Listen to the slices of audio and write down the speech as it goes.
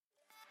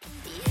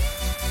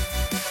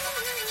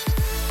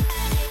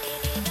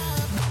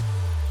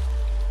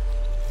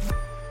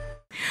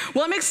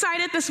Well, I'm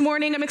excited this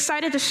morning. I'm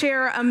excited to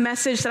share a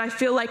message that I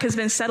feel like has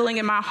been settling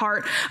in my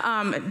heart,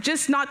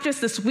 not just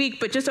this week,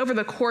 but just over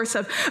the course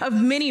of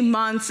many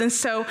months. And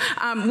so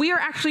we are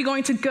actually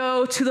going to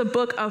go to the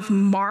book of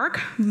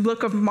Mark,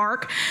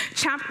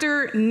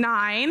 chapter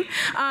 9.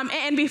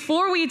 And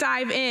before we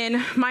dive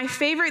in, my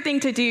favorite thing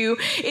to do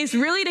is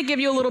really to give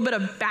you a little bit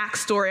of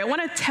backstory. I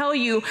want to tell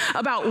you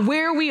about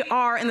where we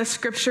are in the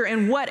scripture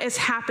and what is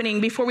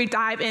happening before we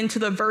dive into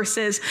the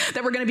verses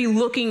that we're going to be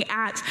looking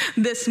at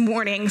this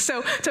morning.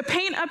 So to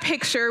paint a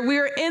picture, we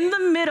are in the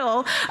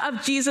middle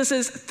of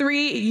Jesus's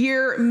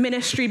 3-year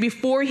ministry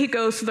before he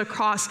goes to the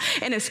cross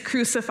and is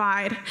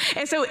crucified.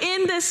 And so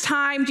in this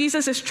time,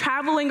 Jesus is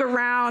traveling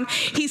around,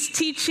 he's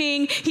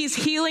teaching, he's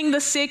healing the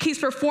sick, he's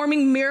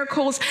performing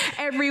miracles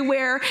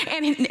everywhere.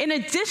 And in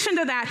addition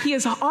to that, he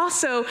is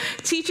also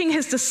teaching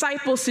his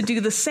disciples to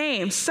do the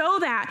same so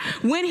that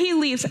when he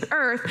leaves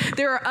earth,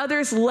 there are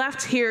others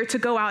left here to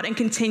go out and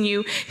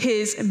continue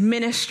his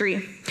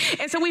ministry.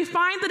 And so we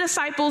find the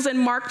disciples in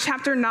Mark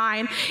chapter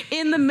 9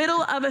 in the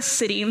middle of a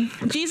city.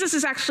 Jesus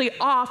is actually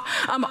off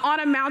on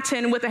a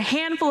mountain with a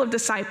handful of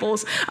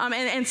disciples,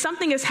 and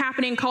something is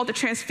happening called the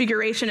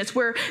Transfiguration. It's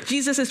where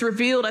Jesus is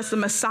revealed as the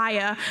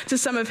Messiah to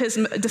some of his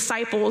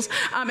disciples.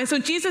 And so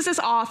Jesus is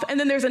off, and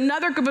then there's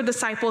another group of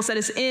disciples that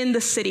is in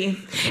the city.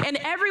 And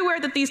everywhere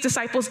that these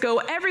disciples go,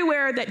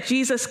 everywhere that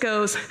Jesus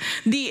goes,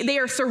 they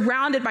are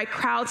surrounded by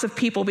crowds of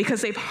people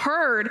because they've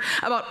heard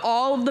about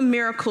all of the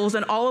miracles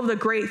and all of the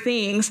great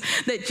things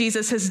that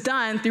Jesus has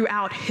done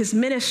throughout his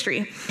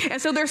ministry. And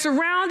so they're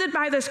surrounded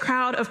by this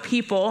crowd of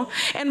people.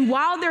 And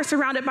while they're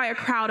surrounded by a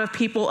crowd of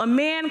people, a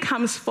man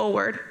comes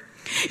forward.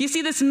 You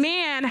see, this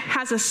man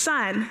has a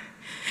son,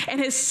 and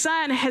his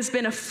son has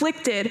been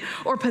afflicted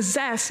or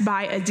possessed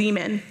by a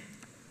demon.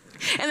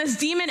 And this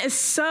demon is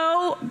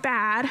so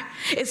bad,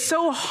 it's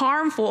so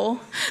harmful,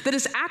 that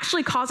it's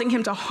actually causing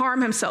him to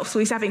harm himself. So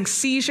he's having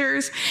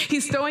seizures,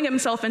 he's throwing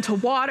himself into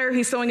water,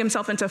 he's throwing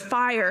himself into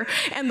fire,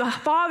 and the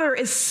father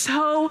is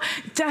so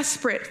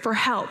desperate for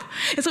help.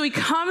 And so he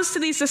comes to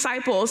these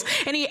disciples,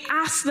 and he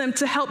asks them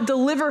to help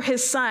deliver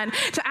his son,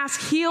 to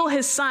heal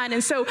his son.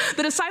 And so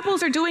the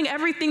disciples are doing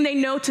everything they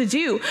know to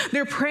do.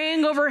 They're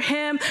praying over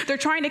him, they're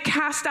trying to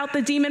cast out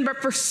the demon,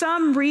 but for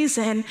some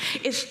reason,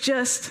 it's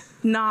just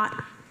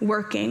not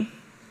working.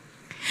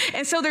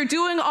 And so they're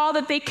doing all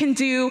that they can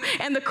do,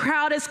 and the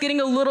crowd is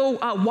getting a little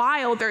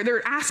wild.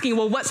 They're asking,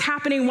 well, what's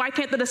happening? Why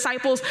can't the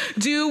disciples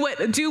do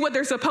what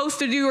they're supposed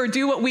to do or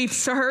do what we've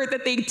heard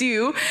that they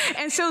do?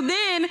 And so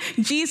then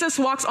Jesus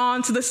walks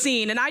onto the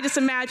scene, and I just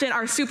imagine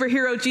our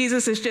superhero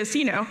Jesus is just,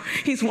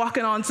 he's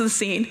walking onto the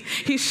scene.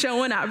 He's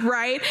showing up,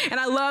 right? And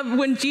I love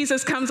when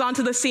Jesus comes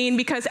onto the scene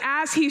because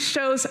as he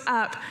shows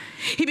up,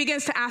 he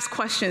begins to ask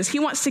questions. He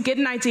wants to get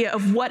an idea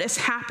of what is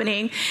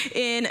happening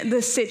in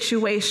the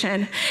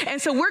situation.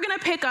 And so we're going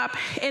to pick up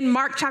in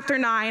Mark chapter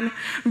 9,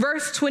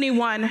 verse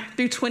 21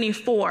 through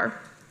 24.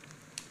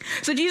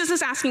 So Jesus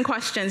is asking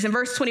questions. In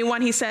verse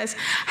 21, he says,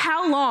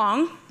 "How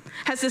long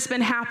has this been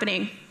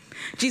happening?"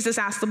 Jesus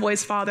asked the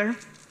boy's father.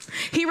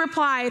 He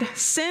replied,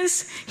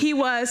 "Since he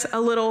was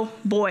a little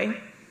boy."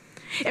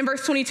 In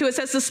verse 22, it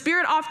says, "The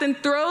Spirit often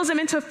throws him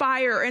into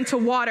fire or into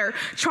water,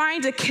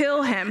 trying to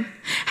kill him.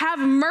 Have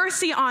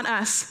mercy on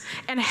us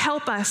and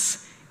help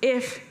us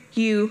if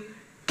you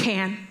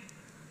can."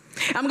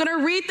 I'm going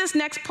to read this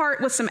next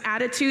part with some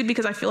attitude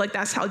because I feel like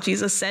that's how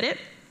Jesus said it.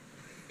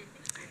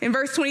 In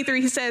verse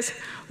 23, he says,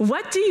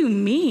 "What do you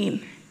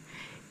mean,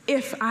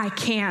 if I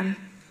can?"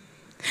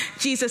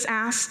 Jesus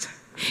asked.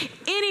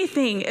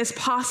 "Anything is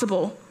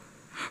possible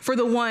for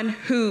the one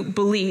who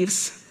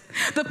believes."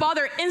 The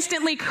father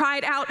instantly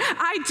cried out,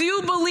 "I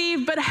do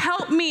believe, but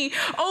help me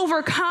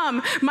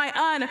overcome my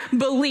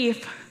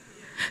unbelief."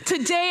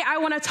 Today, I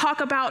want to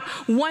talk about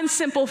one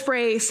simple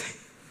phrase: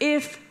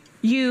 if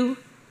you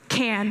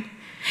can.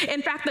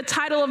 In fact, the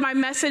title of my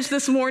message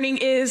this morning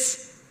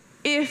is,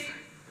 If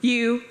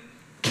You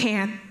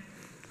Can.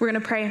 We're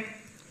going to pray.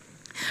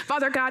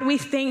 Father God, we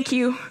thank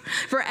you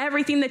for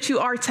everything that you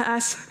are to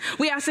us.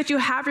 We ask that you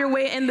have your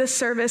way in this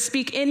service.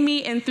 Speak in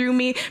me and through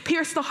me.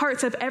 Pierce the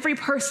hearts of every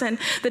person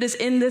that is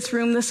in this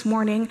room this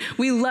morning.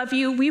 We love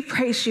you. We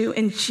praise you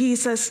in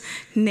Jesus'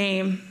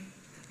 name.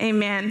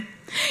 Amen.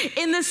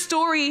 In this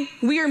story,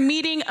 we are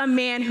meeting a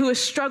man who is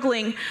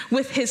struggling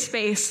with his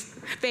faith.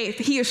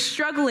 He is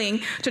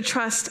struggling to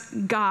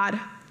trust God.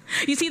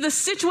 You see, the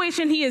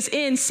situation he is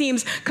in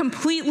seems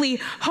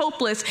completely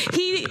hopeless.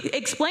 He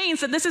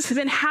explains that this has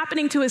been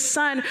happening to his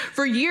son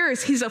for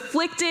years. He's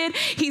afflicted.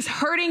 He's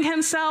hurting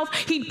himself.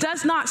 He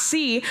does not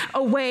see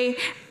a way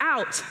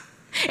out.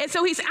 And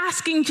so he's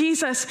asking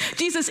Jesus,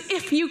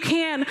 if you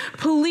can,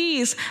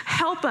 please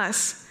help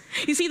us.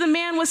 You see, the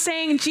man was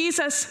saying,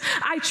 Jesus,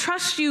 I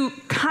trust you,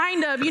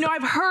 kind of.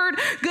 I've heard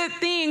good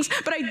things,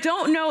 but I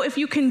don't know if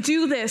you can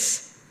do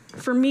this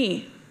for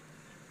me.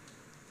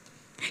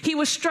 He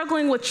was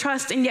struggling with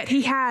trust, and yet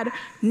he had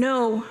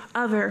no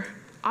other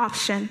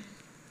option.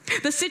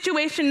 The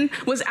situation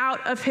was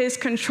out of his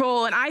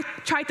control, and I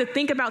tried to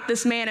think about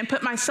this man and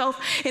put myself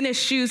in his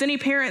shoes. Any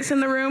parents in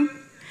the room?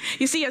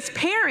 You see, as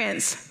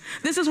parents,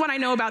 this is what I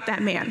know about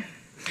that man.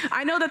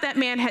 I know that that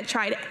man had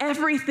tried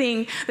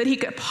everything that he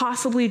could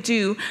possibly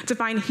do to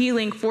find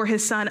healing for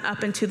his son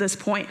up until this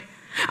point.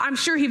 I'm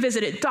sure he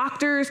visited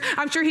doctors.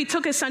 I'm sure he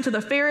took his son to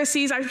the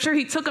Pharisees. I'm sure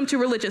he took him to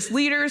religious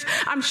leaders.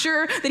 I'm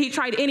sure that he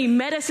tried any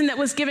medicine that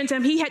was given to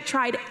him. He had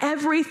tried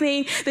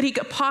everything that he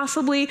could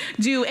possibly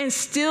do. And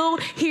still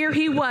here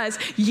he was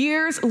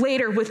years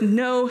later with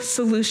no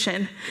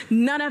solution.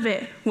 None of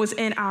it was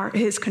in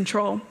his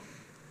control.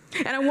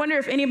 And I wonder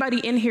if anybody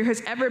in here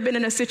has ever been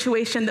in a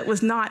situation that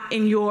was not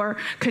in your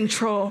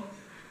control.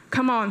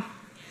 Come on.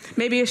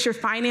 Maybe it's your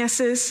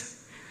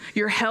finances,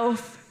 your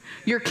health,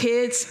 your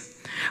kids.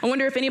 I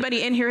wonder if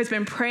anybody in here has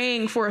been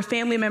praying for a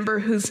family member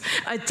who's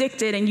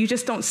addicted and you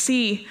just don't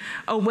see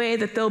a way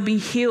that they'll be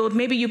healed.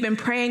 Maybe you've been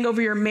praying over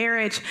your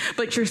marriage,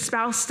 but your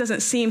spouse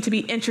doesn't seem to be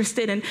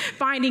interested in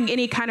finding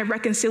any kind of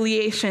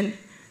reconciliation.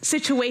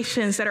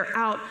 Situations that are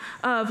out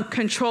of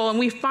control. And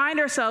we find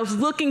ourselves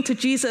looking to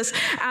Jesus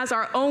as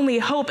our only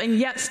hope and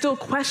yet still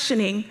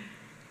questioning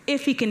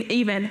if he can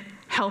even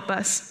help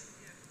us.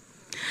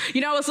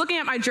 You know, I was looking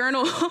at my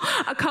journal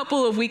a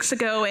couple of weeks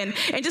ago and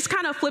just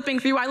kind of flipping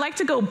through. I like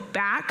to go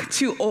back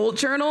to old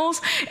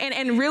journals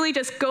and really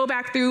just go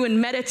back through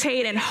and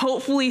meditate and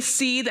hopefully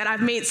see that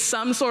I've made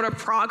some sort of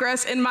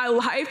progress in my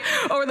life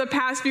over the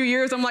past few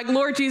years. I'm like,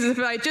 Lord Jesus,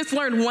 if I just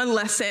learned one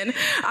lesson,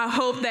 I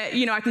hope that,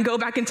 I can go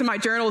back into my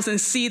journals and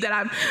see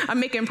that I'm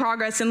making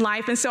progress in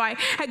life. And so I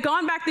had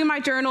gone back through my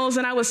journals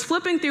and I was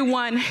flipping through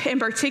one in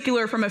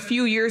particular from a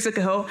few years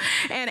ago.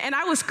 And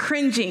I was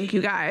cringing,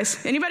 you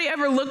guys. Anybody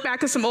ever look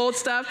back at some old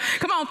stuff?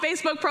 Come on,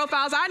 Facebook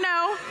profiles. I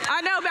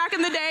know back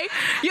in the day,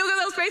 you look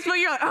at those Facebook,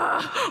 you're like,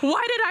 oh,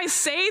 why did I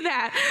say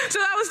that? So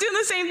I was doing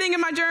the same thing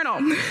in my journal.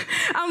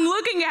 I'm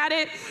looking at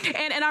it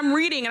and I'm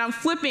reading and I'm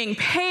flipping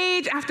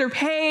page after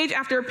page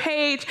after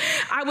page.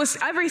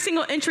 Every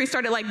single entry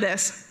started like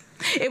this.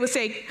 It would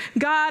say,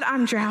 God,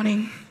 I'm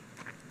drowning.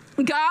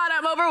 God,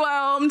 I'm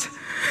overwhelmed.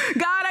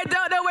 God, I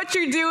don't know what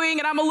you're doing.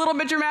 And I'm a little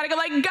bit dramatic. I'm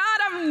like, God,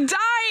 I'm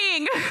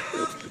dying.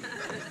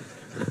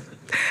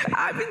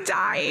 I'm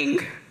dying.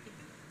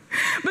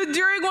 But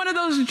during one of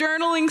those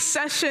journaling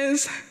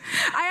sessions,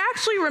 I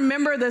actually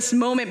remember this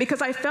moment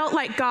because I felt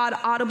like God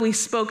audibly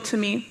spoke to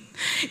me.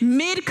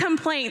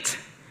 Mid-complaint,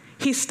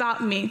 he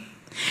stopped me.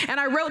 And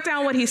I wrote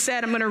down what he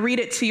said. I'm going to read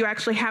it to you. I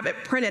actually have it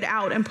printed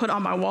out and put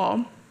on my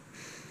wall.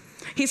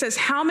 He says,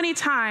 how many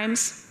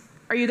times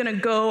are you going to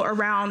go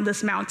around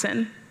this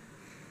mountain?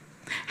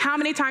 How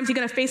many times are you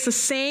going to face the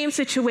same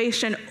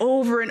situation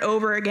over and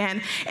over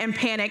again and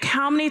panic?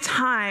 How many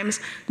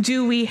times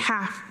do we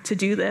have to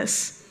do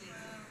this?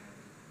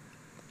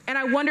 And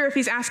I wonder if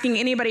he's asking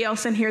anybody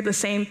else in here the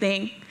same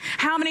thing.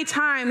 How many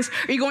times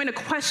are you going to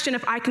question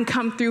if I can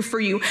come through for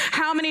you?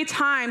 How many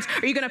times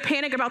are you going to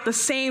panic about the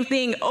same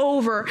thing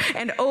over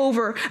and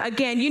over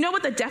again? You know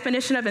what the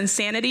definition of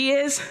insanity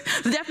is?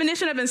 The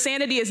definition of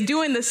insanity is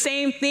doing the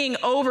same thing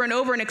over and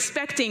over and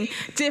expecting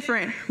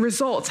different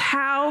results.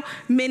 How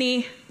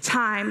many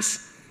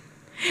times?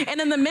 And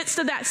in the midst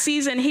of that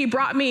season, he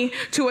brought me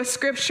to a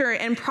scripture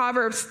in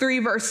Proverbs 3,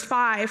 verse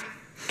 5.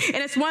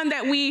 And it's one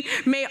that we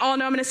may all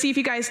know. I'm going to see if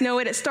you guys know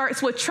it. It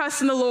starts with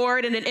trust in the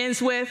Lord and it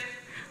ends with,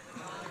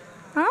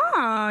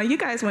 you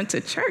guys went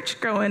to church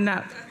growing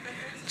up.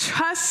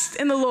 Trust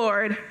in the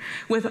Lord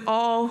with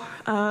all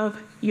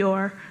of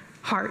your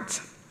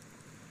heart.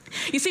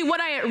 You see, what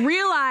I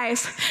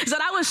realized is that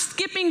I was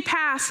skipping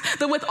past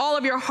the with all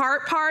of your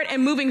heart part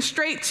and moving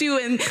straight to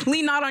and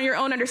lean not on your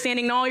own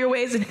understanding in all your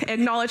ways and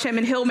acknowledge him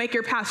and he'll make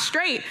your path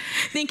straight.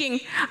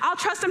 Thinking, I'll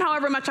trust him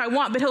however much I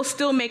want, but he'll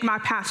still make my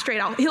path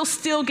straight. He'll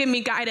still give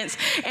me guidance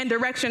and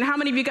direction. How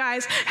many of you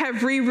guys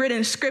have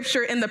rewritten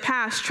scripture in the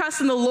past?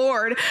 Trust in the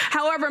Lord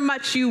however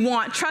much you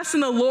want. Trust in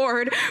the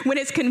Lord when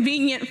it's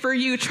convenient for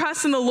you.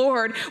 Trust in the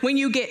Lord when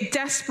you get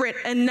desperate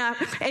enough.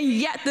 And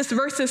yet this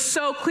verse is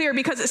so clear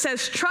because it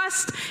says, trust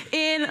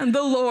in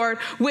the Lord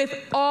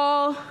with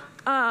all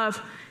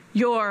of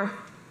your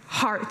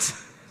heart.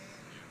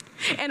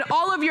 And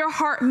all of your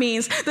heart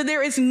means that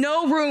there is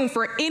no room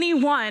for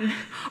anyone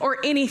or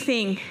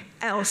anything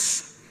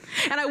else.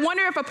 And I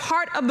wonder if a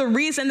part of the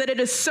reason that it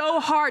is so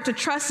hard to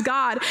trust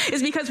God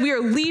is because we are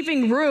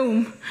leaving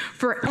room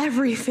for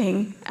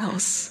everything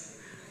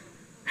else.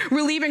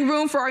 We're leaving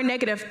room for our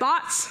negative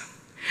thoughts.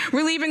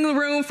 We're leaving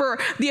room for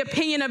the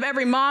opinion of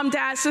every mom,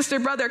 dad, sister,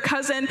 brother,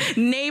 cousin,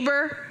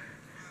 neighbor.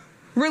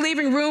 We're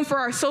leaving room for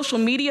our social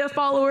media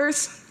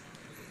followers.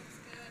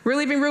 We're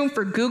leaving room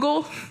for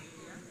Google.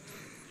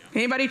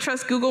 Anybody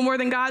trust Google more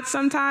than God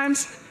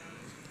sometimes?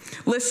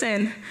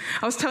 Listen,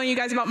 I was telling you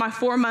guys about my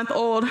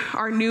 4-month-old,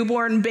 our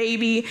newborn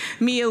baby,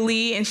 Mia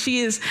Lee, and she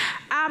is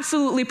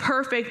absolutely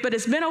perfect, but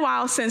it's been a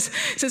while since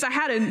I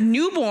had a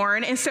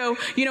newborn, and so,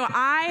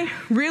 I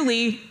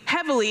really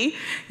heavily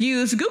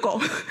use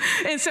Google.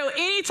 And so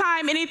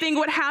anytime anything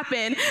would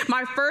happen,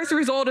 my first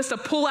result is to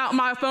pull out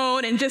my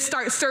phone and just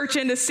start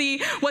searching to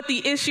see what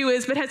the issue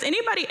is. But has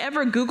anybody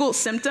ever Googled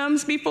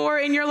symptoms before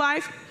in your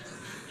life?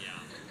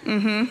 Yeah.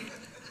 Mm-hmm.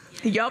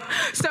 Yup.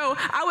 So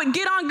I would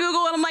get on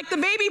Google and I'm like, the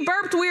baby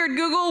burped weird,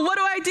 Google. What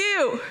do I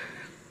do?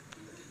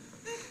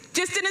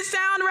 Just didn't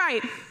sound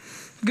right.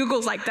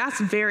 Google's like, that's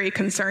very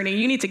concerning.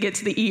 You need to get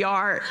to the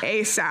ER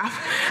ASAP.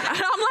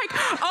 And I'm like,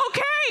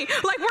 okay,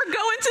 like we're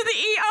going to the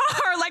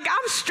ER. Like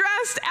I'm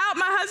stressed out.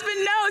 My husband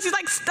knows. He's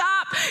like,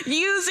 stop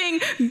using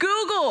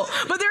Google.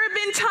 But there have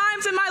been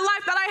times in my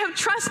life that I have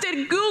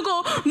trusted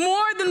Google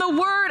more than the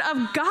word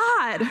of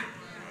God.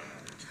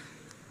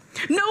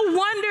 No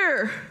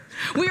wonder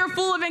we are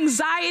full of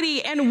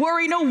anxiety and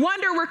worry. No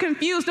wonder we're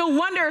confused. No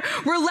wonder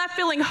we're left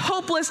feeling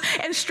hopeless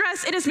and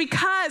stressed. It is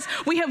because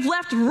we have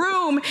left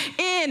room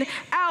in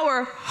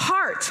our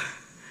heart.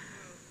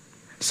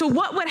 So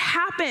what would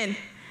happen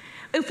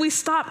if we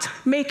stopped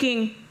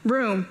making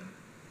room?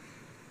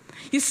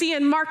 You see,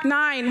 in Mark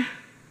 9,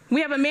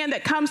 we have a man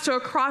that comes to a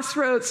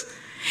crossroads.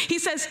 He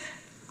says,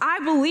 I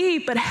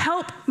believe, but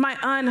help my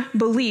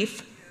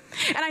unbelief.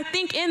 And I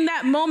think in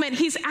that moment,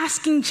 he's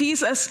asking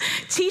Jesus,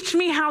 teach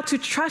me how to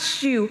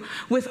trust you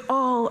with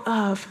all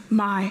of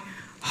my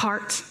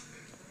heart.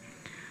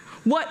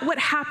 What would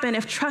happen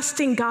if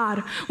trusting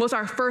God was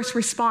our first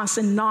response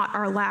and not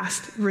our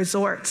last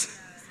resort?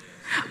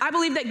 I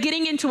believe that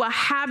getting into a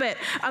habit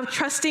of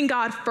trusting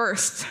God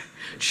first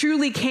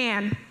truly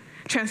can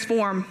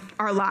transform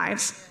our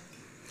lives.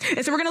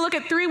 And so we're going to look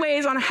at 3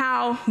 ways on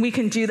how we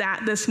can do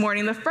that this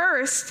morning. The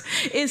first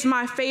is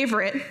my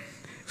favorite.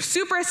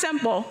 Super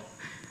simple.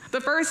 The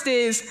first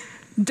is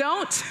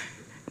don't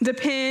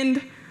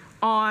depend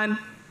on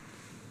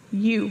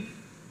you.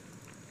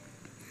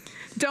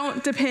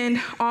 Don't depend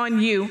on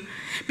you.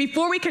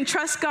 Before we can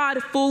trust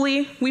God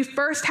fully, we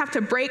first have to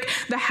break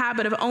the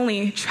habit of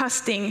only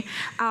trusting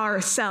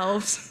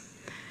ourselves.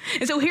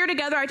 And so here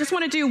together, I just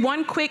want to do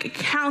one quick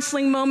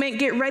counseling moment.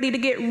 Get ready to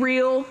get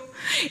real.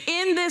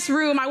 In this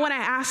room, I want to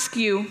ask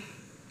you,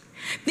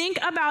 think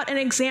about an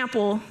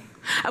example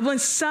of when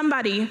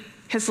somebody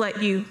has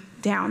let you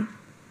down.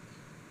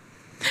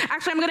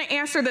 Actually, I'm going to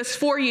answer this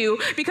for you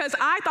because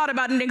I thought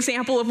about an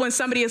example of when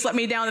somebody has let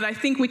me down that I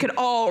think we could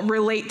all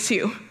relate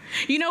to.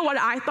 You know what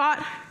I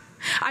thought?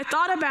 I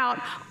thought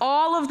about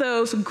all of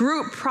those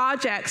group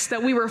projects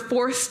that we were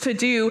forced to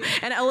do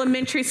in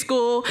elementary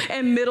school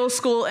and middle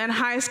school and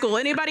high school.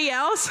 Anybody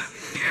else?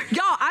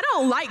 Y'all, I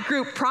don't like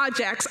group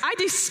projects. I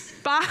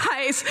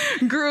despise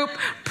group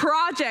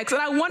projects.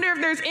 And I wonder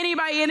if there's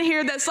anybody in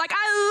here that's like,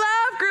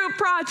 I love group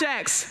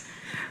projects.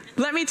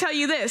 Let me tell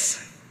you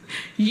this.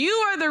 You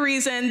are the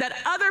reason that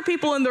other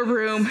people in the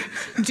room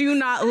do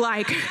not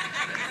like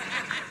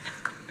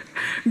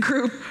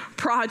group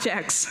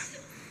projects.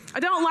 I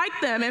don't like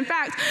them. In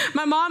fact,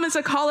 my mom is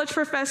a college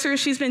professor.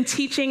 She's been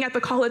teaching at the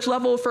college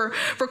level for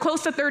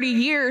close to 30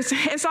 years.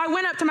 And so I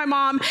went up to my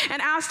mom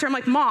and asked her, I'm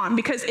like, Mom,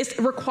 because it's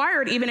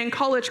required even in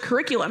college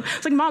curriculum.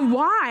 It's like, Mom,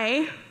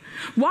 why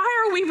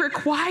are we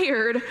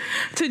required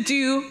to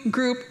do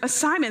group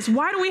assignments?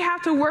 Why do we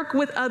have to work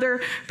with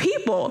other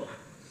people?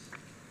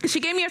 She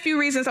gave me a few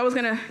reasons. I was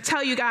going to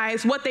tell you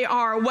guys what they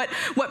are, what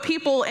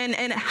people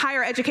in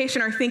higher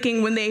education are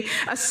thinking when they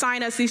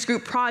assign us these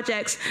group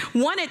projects.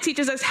 1, it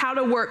teaches us how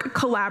to work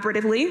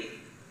collaboratively.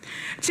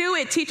 2,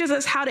 it teaches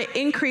us how to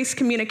increase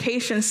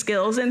communication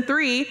skills. And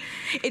 3,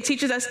 it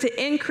teaches us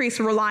to increase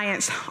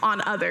reliance on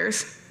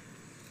others.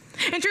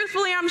 And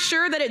truthfully, I'm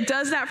sure that it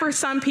does that for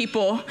some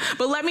people.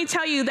 But let me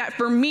tell you that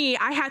for me,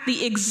 I had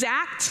the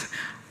exact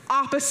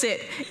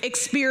opposite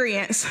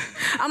experience.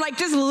 I'm like,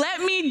 just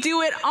let me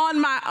do it on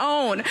my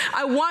own.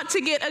 I want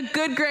to get a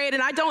good grade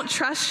and I don't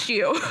trust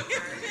you.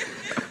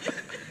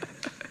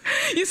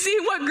 You see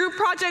what group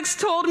projects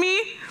told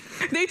me?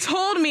 They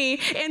told me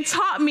and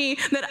taught me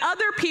that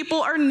other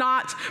people are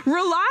not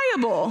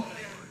reliable.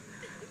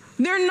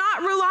 They're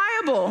not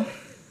reliable.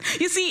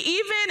 You see,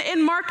 even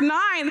in Mark 9,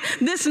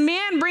 this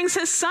man brings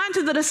his son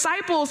to the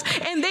disciples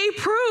and they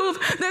prove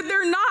that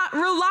they're not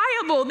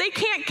reliable. They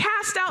can't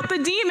cast out the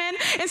demon.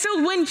 And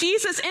so when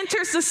Jesus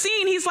enters the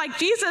scene, he's like,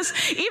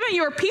 Jesus, even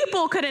your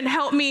people couldn't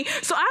help me.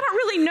 So I don't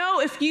really know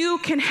if you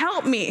can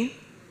help me.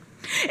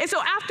 And so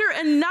after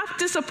enough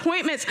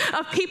disappointments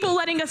of people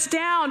letting us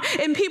down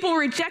and people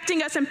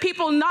rejecting us and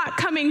people not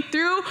coming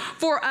through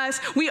for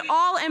us, we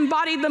all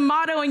embodied the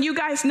motto, and you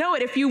guys know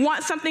it. If you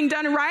want something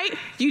done right,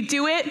 you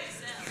do it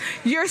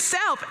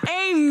yourself.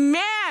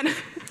 Amen.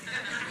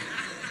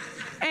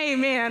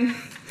 Amen.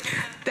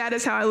 That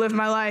is how I live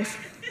my life.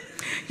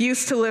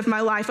 Used to live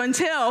my life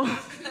until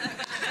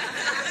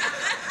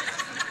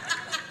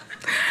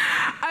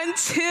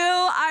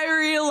I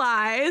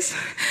realized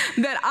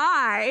that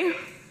I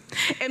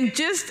am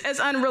just as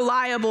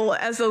unreliable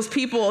as those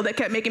people that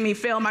kept making me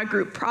fail my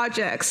group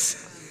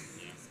projects.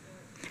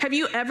 Have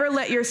you ever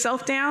let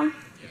yourself down?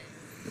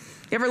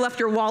 You ever left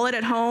your wallet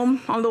at home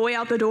on the way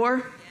out the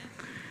door?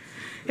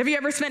 Have you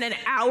ever spent an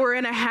hour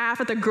and a half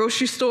at the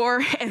grocery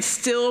store and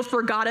still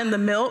forgotten the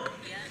milk?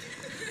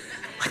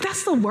 Like,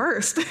 that's the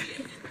worst.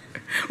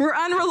 We're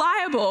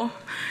unreliable.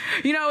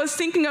 I was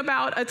thinking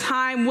about a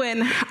time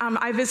when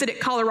I visited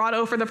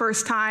Colorado for the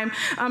first time.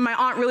 My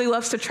aunt really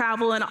loves to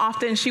travel, and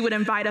often she would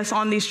invite us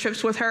on these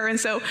trips with her. And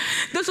so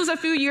this was a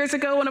few years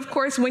ago, and of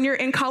course, when you're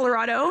in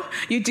Colorado,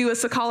 you do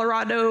as the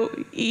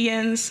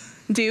Coloradoians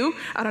do.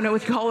 I don't know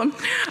what you call them.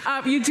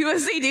 You do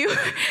as they do,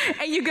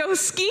 and you go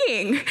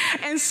skiing.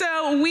 And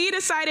so we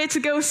decided to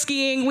go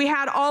skiing. We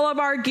had all of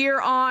our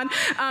gear on.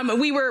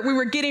 We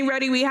were getting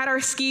ready. We had our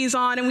skis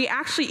on, and we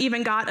actually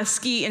even got a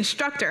ski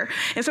instructor.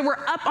 And so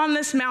we're up on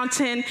this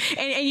mountain,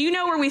 and you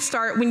know where we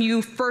start when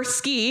you first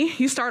ski.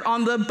 You start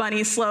on the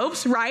bunny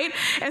slopes, right?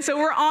 And so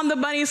we're on the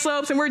bunny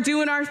slopes, and we're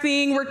doing our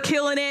thing. We're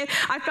killing it.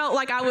 I felt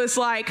like I was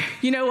like,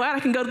 you know what?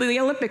 I can go to the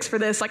Olympics for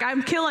this. Like,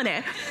 I'm killing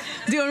it.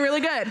 Doing really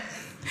good.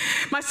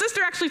 My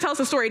sister actually tells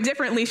the story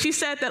differently. She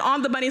said that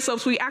on the bunny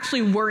slopes, we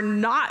actually were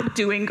not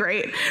doing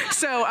great.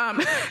 So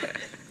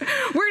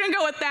we're going to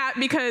go with that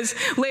because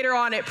later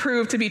on it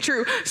proved to be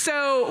true.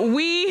 So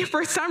we,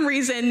 for some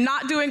reason,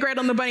 not doing great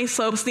on the bunny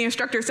slopes, the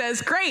instructor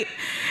says, great,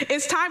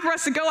 it's time for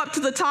us to go up to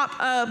the top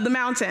of the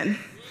mountain.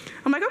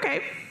 I'm like,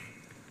 okay.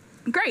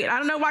 Great. I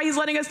don't know why he's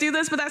letting us do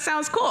this, but that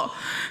sounds cool.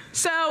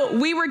 So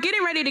we were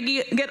getting ready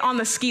to get on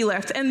the ski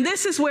lift, and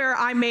this is where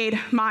I made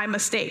my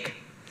mistake.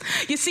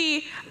 You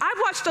see, I've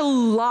watched a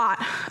lot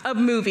of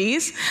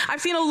movies. I've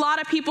seen a lot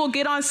of people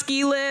get on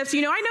ski lifts. I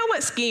know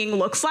what skiing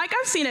looks like.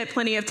 I've seen it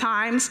plenty of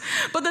times.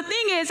 But the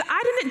thing is,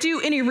 I didn't do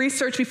any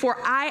research before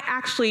I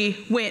actually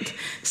went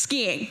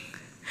skiing.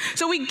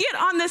 So we get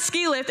on this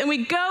ski lift and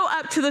we go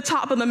up to the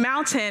top of the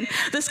mountain.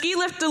 The ski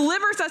lift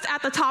delivers us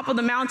at the top of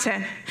the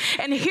mountain.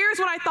 And here's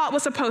what I thought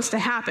was supposed to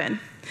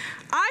happen.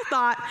 I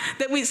thought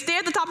that we'd stay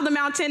at the top of the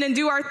mountain and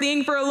do our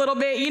thing for a little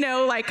bit,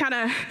 like kind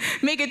of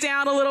make it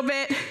down a little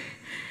bit.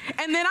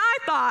 And then I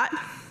thought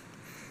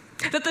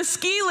that the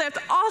ski lift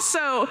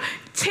also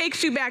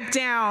takes you back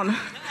down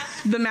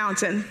the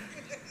mountain.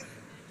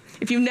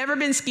 If you've never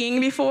been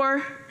skiing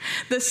before,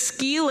 the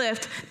ski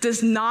lift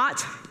does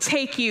not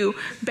take you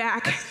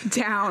back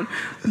down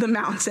the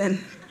mountain.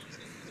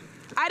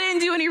 I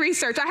didn't do any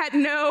research. I had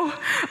no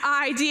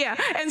idea.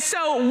 And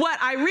so what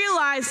I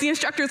realized, the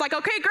instructor was like,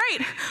 okay,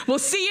 great. We'll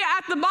see you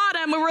at the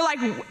bottom. And we're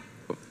like,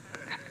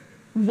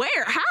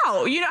 where? How?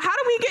 How do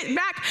we get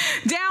back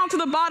down to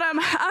the bottom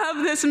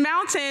of this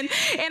mountain?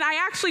 And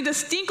I actually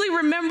distinctly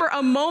remember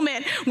a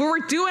moment where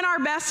we're doing our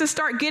best to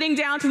start getting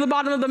down to the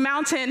bottom of the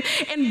mountain.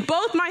 And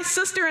both my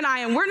sister and I,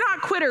 and we're not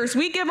quitters,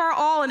 we give our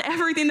all in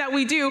everything that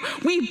we do.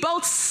 We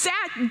both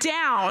sat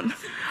down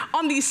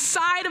on the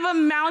side of a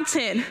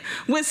mountain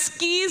with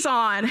skis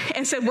on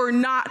and said, we're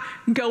not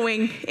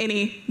going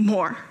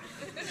anymore.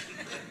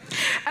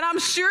 And I'm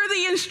sure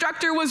the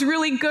instructor was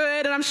really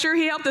good, and I'm sure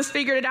he helped us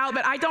figure it out,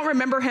 but I don't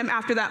remember him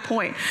after that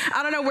point.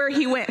 I don't know where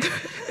he went.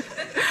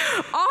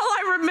 All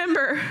I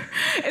remember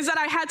is that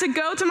I had to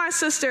go to my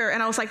sister,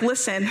 and I was like,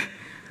 listen,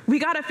 we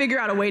got to figure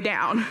out a way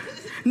down.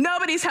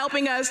 Nobody's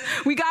helping us.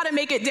 We got to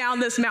make it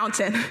down this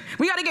mountain.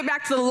 We got to get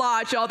back to the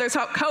lodge, y'all. There's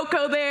hot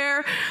cocoa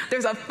there.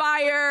 There's a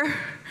fire.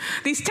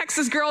 These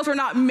Texas girls were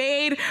not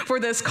made for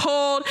this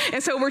cold,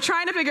 and so we're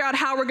trying to figure out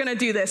how we're going to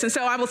do this. And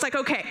so I was like,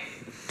 okay,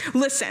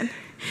 listen.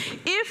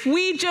 If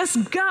we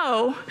just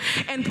go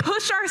and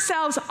push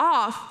ourselves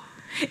off,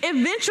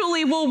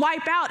 eventually we'll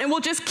wipe out and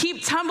we'll just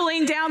keep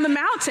tumbling down the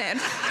mountain.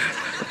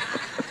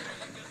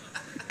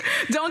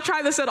 Don't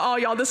try this at all,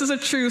 y'all. This is a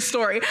true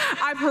story.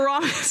 I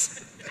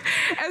promise.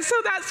 And so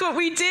that's what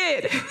we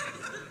did.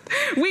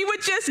 We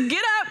would just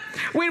get up,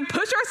 we'd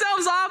push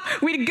ourselves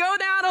off, we'd go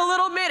down a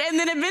little bit, and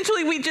then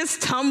eventually we'd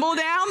just tumble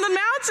down the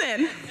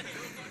mountain.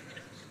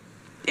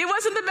 It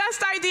wasn't the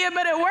best idea,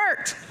 but it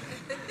worked.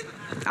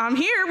 I'm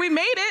here, we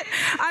made it.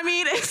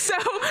 So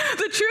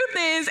the truth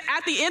is,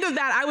 at the end of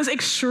that, I was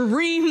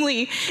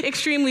extremely,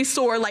 extremely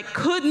sore, like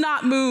could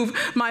not move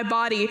my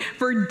body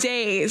for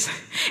days.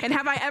 And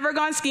have I ever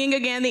gone skiing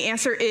again? The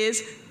answer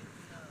is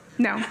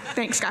no.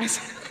 Thanks, guys.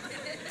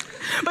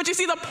 But you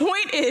see, the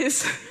point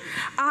is,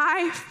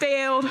 I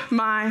failed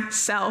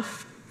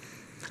myself.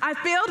 I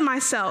failed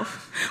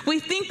myself. We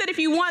think that if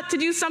you want to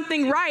do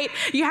something right,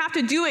 you have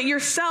to do it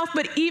yourself,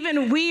 but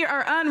even we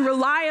are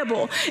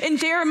unreliable. In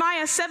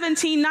Jeremiah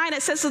 17:9,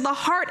 it says that the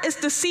heart is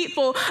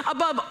deceitful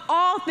above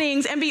all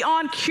things and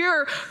beyond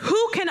cure.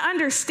 Who can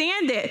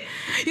understand it?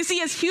 You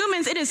see, as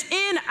humans, it is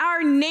in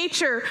our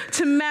nature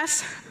to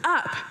mess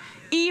up,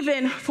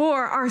 even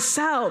for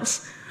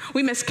ourselves.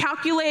 We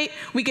miscalculate,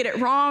 we get it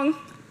wrong.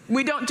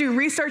 We don't do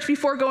research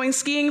before going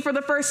skiing for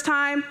the first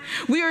time.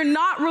 We are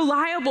not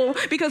reliable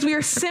because we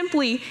are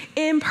simply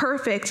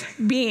imperfect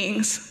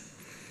beings.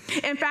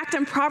 In fact,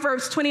 in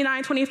Proverbs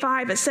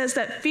 29:25, it says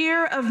that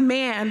fear of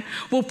man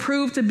will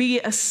prove to be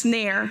a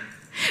snare.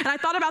 And I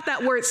thought about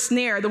that word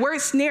snare. The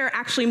word snare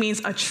actually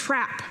means a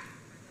trap.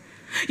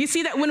 You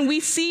see that when we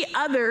see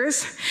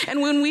others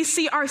and when we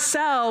see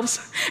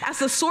ourselves as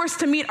the source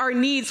to meet our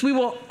needs, we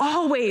will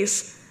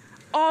always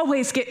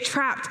get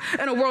trapped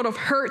in a world of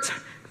hurt,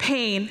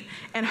 pain,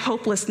 and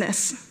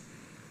hopelessness.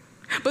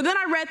 But then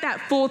I read that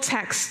full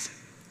text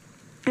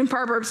in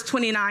Proverbs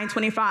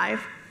 29:25.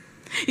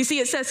 You see,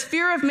 it says,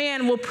 fear of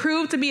man will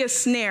prove to be a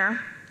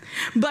snare,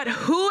 But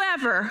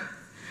whoever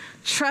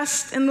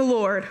trusts in the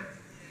Lord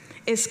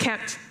is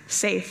kept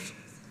safe.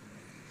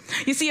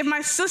 You see, if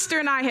my sister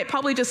and I had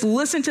probably just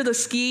listened to the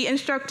ski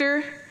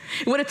instructor,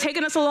 it would have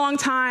taken us a long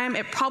time.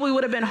 It probably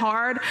would have been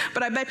hard,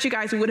 but I bet you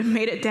guys we would have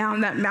made it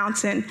down that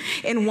mountain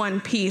in one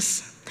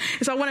piece.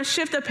 And so I want to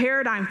shift the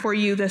paradigm for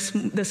you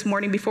this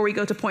morning before we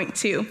go to point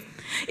 2.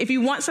 If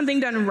you want something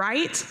done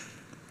right,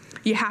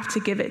 you have to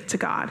give it to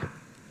God.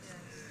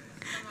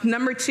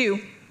 Number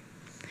 2,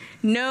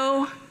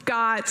 know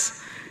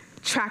God's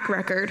track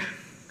record.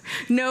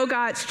 Know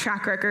God's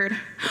track record.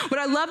 What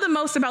I love the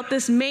most about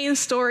this main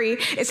story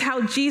is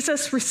how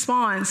Jesus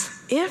responds,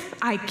 if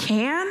I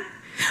can.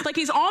 Like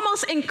he's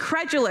almost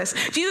incredulous.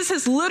 Jesus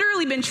has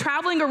literally been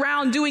traveling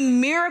around doing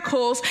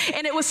miracles,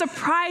 and it was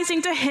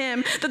surprising to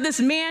him that this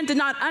man did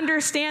not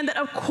understand that,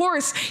 of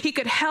course, he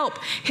could help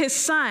his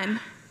son.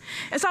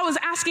 And so I was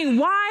asking,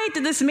 why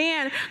did this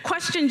man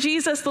question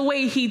Jesus the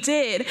way he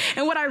did?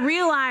 And what I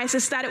realized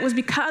is that it was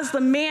because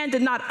the man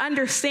did not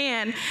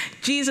understand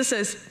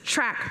Jesus's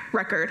track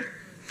record.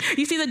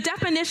 You see, the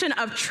definition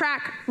of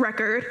track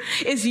record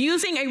is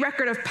using a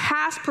record of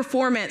past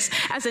performance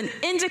as an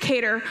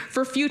indicator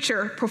for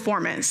future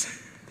performance.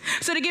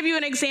 So to give you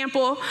an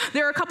example,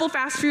 there are a couple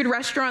fast food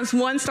restaurants.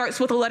 One starts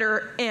with the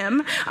letter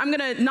M. I'm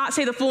going to not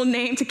say the full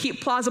name to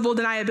keep plausible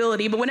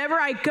deniability, but whenever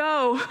I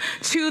go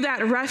to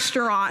that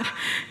restaurant,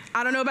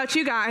 I don't know about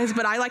you guys,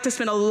 but I like to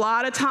spend a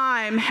lot of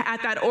time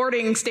at that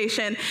ordering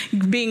station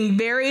being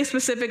very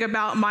specific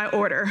about my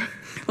order.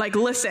 Like,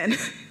 listen.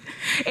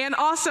 And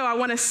also, I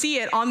want to see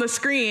it on the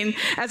screen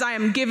as I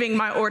am giving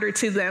my order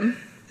to them.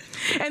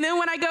 And then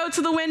when I go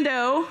to the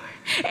window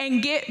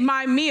and get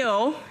my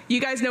meal, you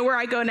guys know where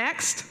I go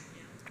next?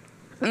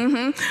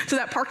 To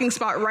that parking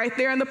spot right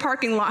there in the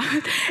parking lot,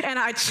 and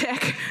I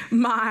check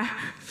my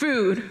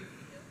food.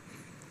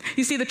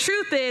 You see, the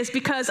truth is,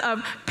 because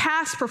of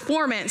past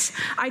performance,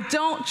 I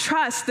don't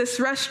trust this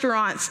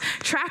restaurant's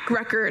track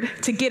record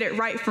to get it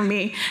right for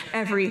me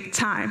every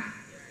time.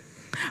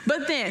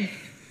 But then,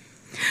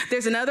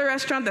 there's another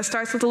restaurant that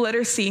starts with the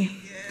letter C.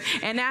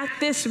 And at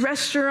this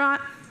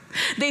restaurant,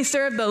 they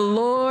serve the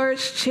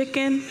Lord's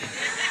chicken.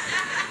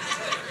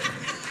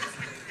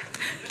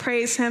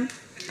 Praise him.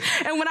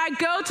 And when I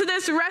go to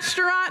this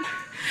restaurant,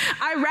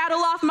 I rattle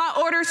off my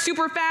order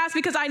super fast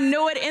because I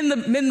know it in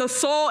the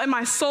soul, in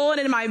my soul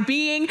and in my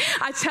being.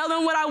 I tell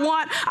them what I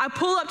want. I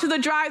pull up to the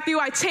drive-thru.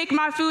 I take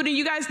my food, and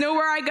you guys know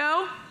where I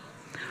go?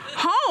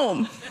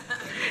 Home.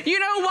 You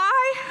know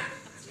why?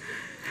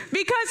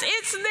 Because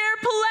it's their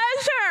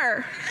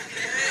pleasure,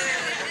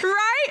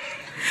 right?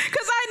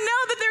 Because I know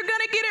that they're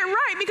going to get it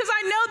right, because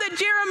I know that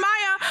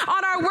Jeremiah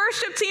on our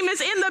worship team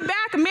is in the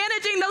back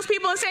managing those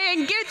people and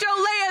saying, get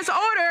Jolea's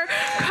order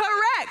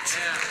correct.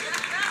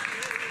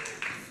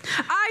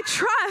 I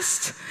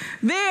trust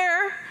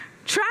their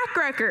track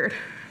record.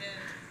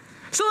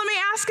 So let me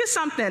ask you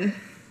something.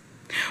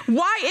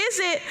 Why is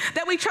it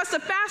that we trust a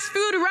fast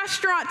food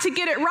restaurant to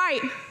get it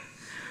right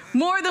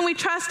more than we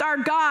trust our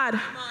God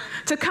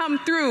to come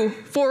through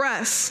for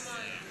us?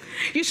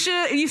 You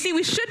see,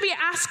 we should be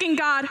asking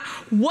God,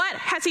 what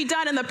has he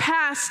done in the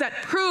past that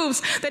proves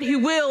that he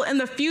will in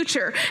the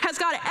future? Has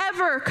God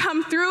ever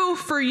come through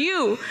for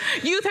you?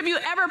 Youth, have you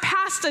ever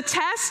passed a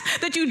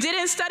test that you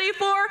didn't study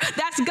for?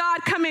 That's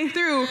God coming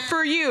through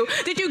for you.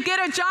 Did you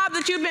get a job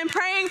that you've been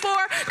praying for?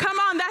 Come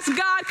on, that's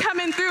God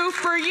coming through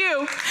for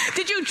you.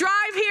 Did you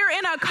drive here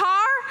in a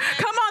car?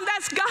 Come on,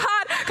 that's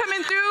God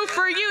coming through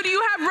for you. Do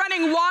you have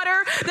running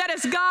water? That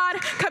is God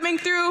coming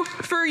through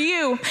for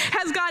you.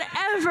 Has God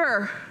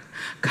ever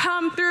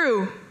come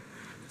through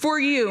for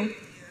you?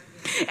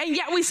 And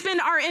yet we spend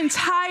our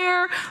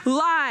entire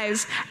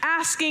lives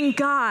asking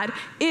God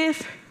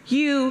if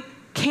you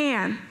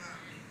can.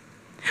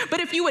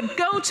 But if you would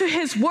go to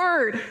his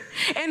word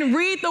and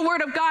read the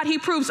word of God, he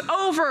proves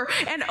over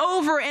and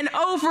over and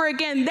over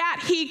again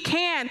that he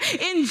can.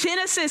 In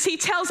Genesis, he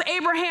tells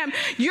Abraham,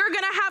 you're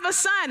going to have a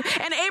son.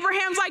 And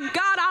Abraham's like,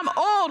 God, I'm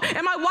old and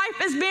my wife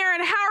is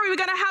barren. How are we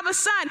going to have a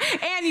son?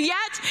 And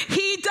yet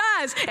he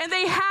does. And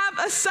they have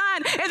a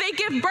son and they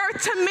give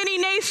birth to many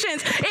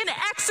nations. In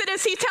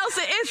Exodus, he tells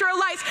the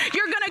Israelites,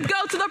 you're going to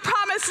go to the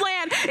promised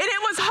land. And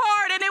it was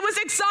hard and it was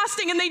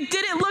exhausting and they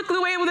didn't look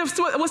the way it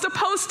was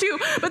supposed to,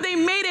 but they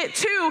made it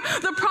to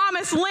the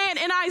promised land.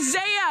 In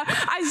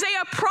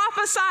Isaiah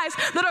prophesies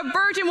that a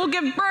virgin will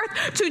give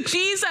birth to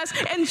Jesus,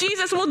 and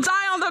Jesus will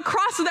die on the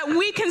cross so that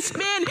we can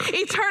spend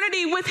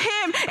eternity with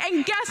him.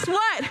 And guess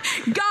what?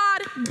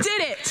 God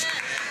did it.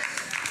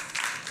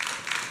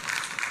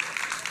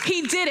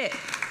 He did it.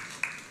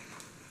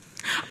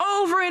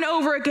 Over and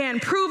over again,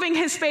 proving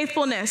his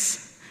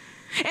faithfulness.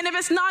 And if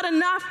it's not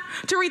enough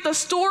to read the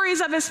stories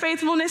of his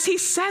faithfulness, he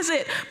says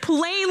it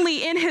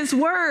plainly in his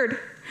word.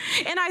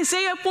 In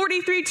Isaiah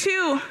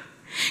 43:2,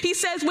 he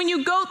says, when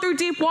you go through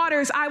deep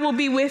waters, I will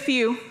be with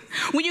you.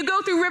 When you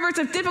go through rivers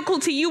of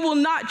difficulty, you will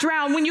not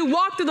drown. When you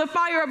walk through the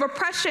fire of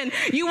oppression,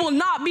 you will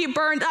not be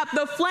burned up.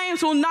 The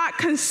flames will not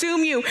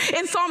consume you.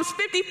 In Psalms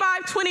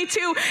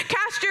 55:22,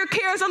 cast your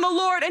cares on the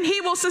Lord and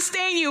he will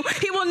sustain you.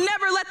 He will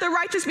never let the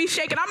righteous be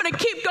shaken. I'm going to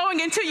keep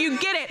going until you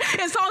get it.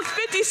 In Psalms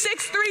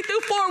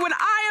 56:3-4, when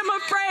I am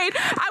afraid,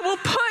 I will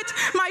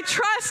put my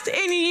trust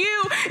in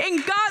you. In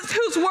God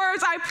whose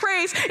words I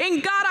praise, in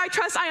God I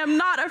trust. I am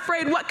not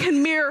afraid. What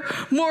can mere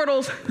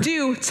mortals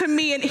do to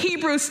me? In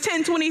Hebrews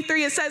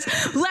 10:23, it says,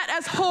 let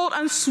us hold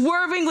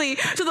unswervingly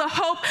to the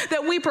hope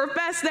that we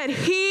profess, that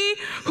he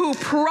who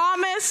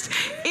promised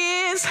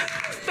is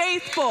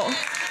faithful.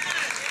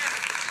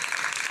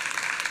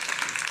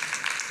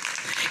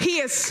 He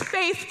is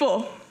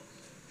faithful.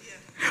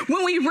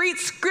 When we read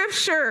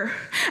scripture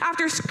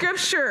after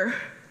scripture,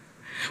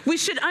 we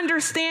should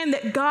understand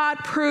that God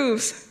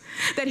proves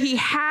that he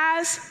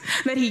has,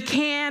 that he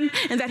can,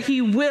 and that he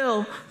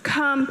will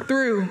come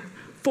through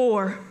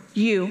for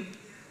you.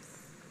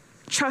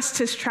 Trust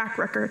his track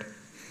record.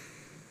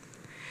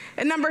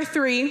 And number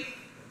 3,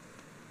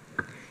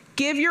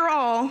 give your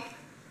all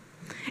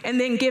and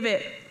then give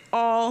it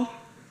all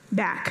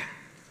back.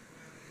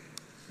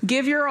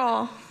 Give your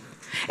all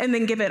and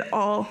then give it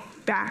all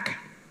back.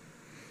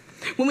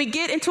 When we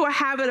get into a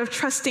habit of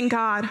trusting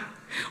God,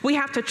 we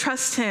have to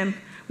trust him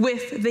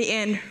with the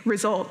end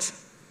result.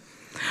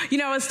 You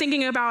know, I was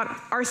thinking about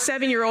our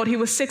 7-year-old. He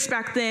was 6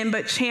 back then,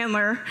 but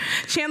Chandler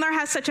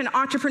has such an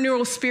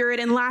entrepreneurial spirit.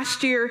 And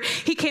last year,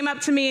 he came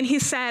up to me and he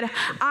said,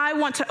 I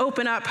want to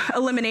open up a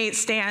lemonade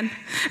stand.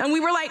 And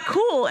we were like,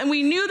 cool. And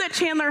we knew that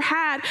Chandler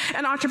had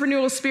an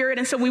entrepreneurial spirit.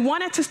 And so we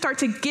wanted to start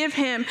to give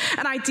him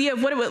an idea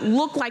of what it would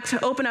look like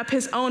to open up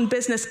his own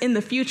business in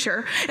the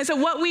future. And so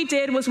what we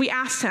did was we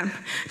asked him,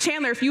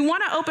 Chandler, if you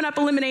want to open up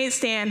a lemonade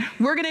stand,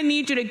 we're going to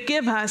need you to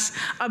give us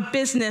a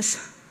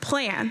business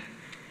plan.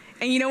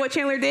 And you know what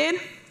Chandler did?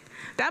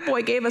 That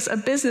boy gave us a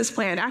business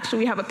plan. Actually,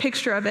 we have a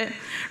picture of it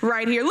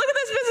right here. Look at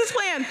this business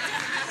plan.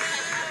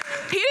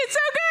 He did so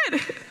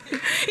good.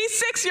 He's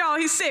 6, y'all.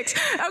 He's 6.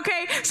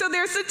 Okay, so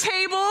there's a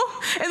table,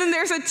 and then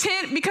there's a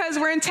tent because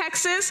we're in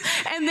Texas,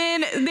 and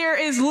then there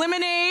is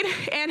lemonade,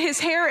 and his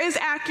hair is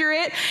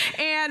accurate,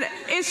 and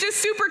it's just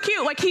super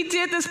cute. Like, he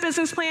did this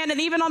business plan,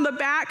 and even on the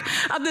back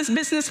of this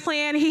business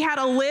plan, he had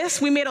a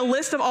list. We made a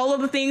list of all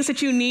of the things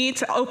that you need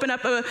to open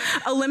up a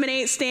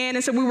lemonade stand,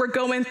 and so we were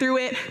going through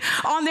it.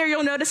 On there,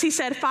 you'll notice he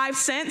said 5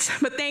 cents,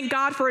 but thank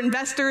God for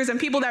investors and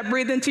people that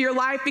breathe into your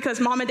life, because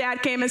mom and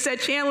dad came and said,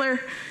 Chandler,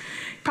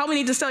 probably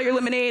need to sell your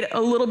lemonade a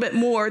little bit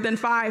more than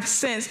 5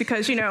 cents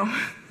because, you know,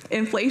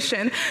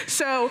 inflation.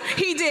 So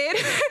he did.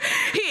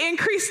 He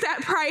increased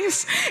that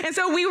price. And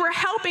so we were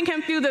helping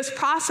him through this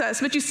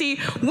process. But you see,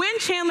 when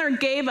Chandler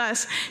gave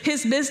us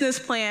his business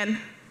plan,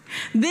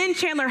 then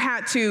Chandler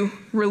had to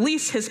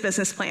release his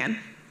business plan.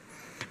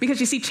 Because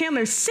you see,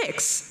 Chandler's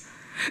 6,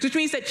 which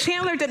means that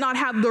Chandler did not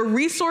have the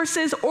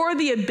resources or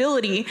the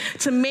ability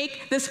to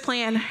make this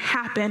plan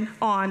happen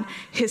on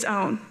his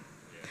own.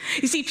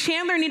 You see,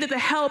 Chandler needed the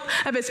help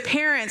of his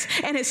parents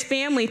and his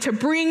family to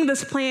bring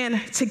this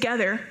plan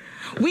together.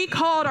 We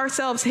called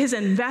ourselves his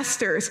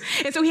investors.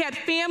 And so he had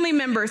family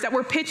members that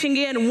were pitching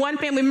in. One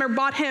family member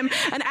bought him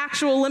an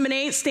actual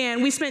lemonade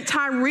stand. We spent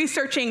time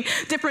researching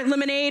different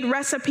lemonade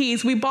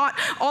recipes. We bought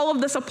all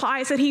of the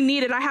supplies that he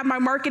needed. I have my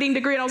marketing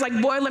degree, and I was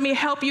like, boy, let me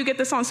help you get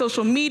this on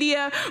social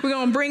media. We're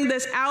going to bring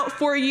this out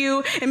for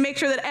you and make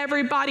sure that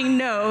everybody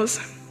knows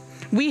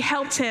we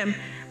helped him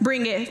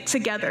bring it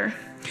together.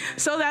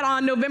 So that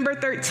on November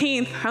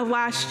 13th of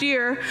last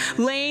year,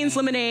 Lane's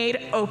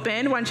Lemonade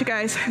opened. Why don't you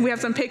guys, we have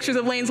some pictures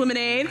of Lane's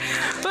Lemonade.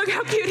 Look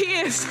how cute he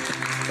is.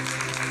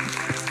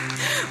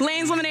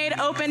 Lane's Lemonade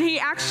opened. He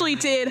actually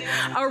did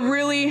a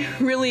really,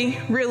 really,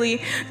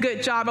 really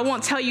good job. I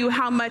won't tell you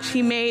how much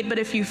he made, but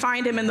if you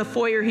find him in the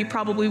foyer, he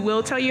probably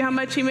will tell you how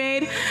much he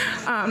made.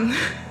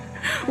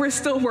 We're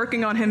still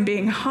working on him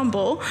being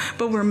humble,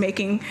 but we're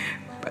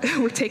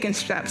taking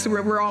steps.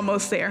 We're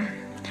almost there.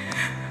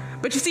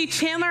 But you see,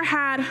 Chandler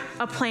had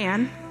a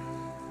plan.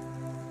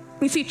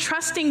 You see,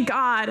 trusting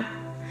God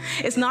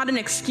is not an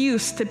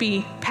excuse to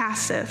be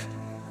passive.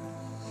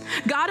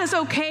 God is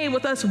okay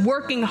with us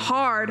working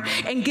hard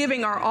and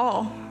giving our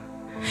all.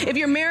 If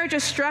your marriage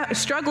is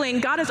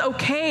struggling, God is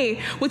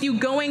okay with you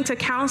going to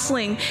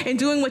counseling and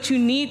doing what you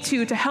need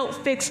to help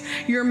fix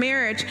your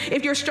marriage.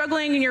 If you're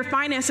struggling in your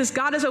finances,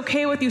 God is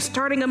okay with you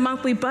starting a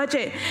monthly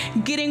budget,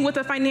 getting with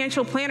a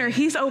financial planner.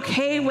 He's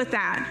okay with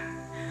that.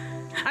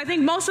 I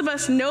think most of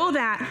us know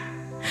that.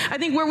 I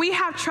think where we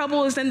have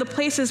trouble is in the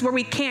places where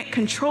we can't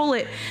control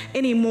it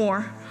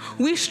anymore.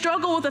 We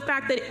struggle with the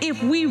fact that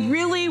if we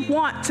really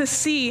want to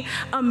see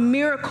a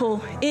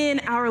miracle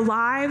in our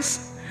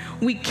lives,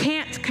 we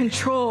can't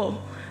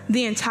control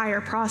the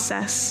entire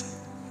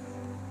process.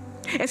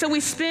 And so we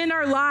spend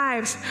our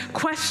lives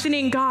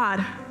questioning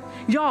God.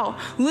 Y'all,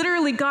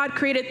 literally God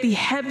created the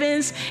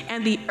heavens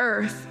and the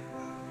earth,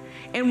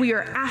 and we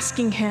are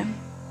asking him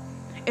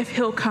if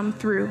he'll come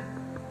through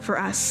for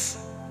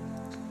us.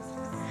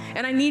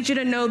 And I need you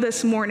to know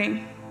this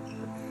morning,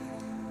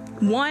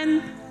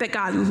 one, that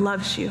God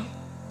loves you.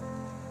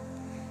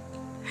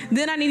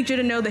 then I need you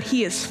to know that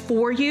he is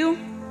for you,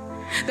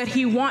 that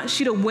he wants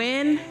you to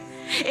win.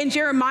 In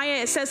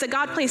Jeremiah, it says that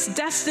God placed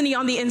destiny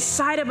on the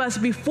inside of us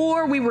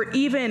before we were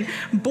even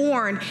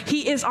born.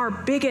 He is our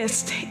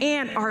biggest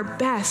and our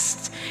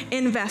best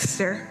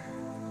investor.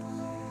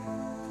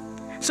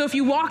 So if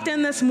you walked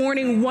in this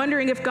morning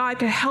wondering if God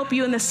could help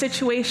you in the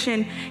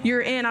situation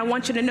you're in, I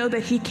want you to know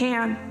that he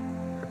can.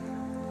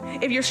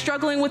 If you're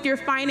struggling with your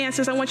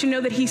finances, I want you to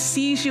know that he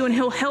sees you and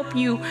he'll help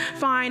you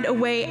find a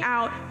way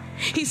out.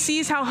 He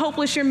sees how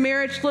hopeless your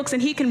marriage looks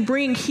and he can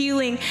bring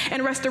healing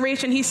and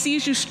restoration. He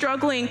sees you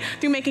struggling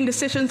through making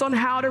decisions on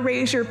how to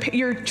raise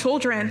your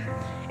children,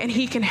 and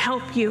he can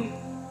help you.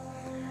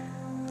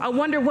 I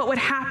wonder what would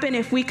happen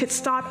if we could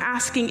stop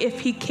asking if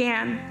he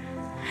can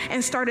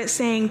and started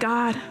saying,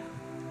 God,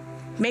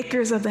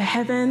 makers of the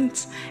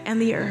heavens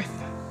and the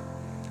earth,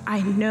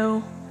 I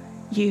know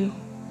you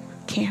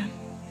can.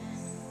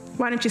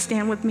 Why don't you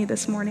stand with me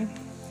this morning?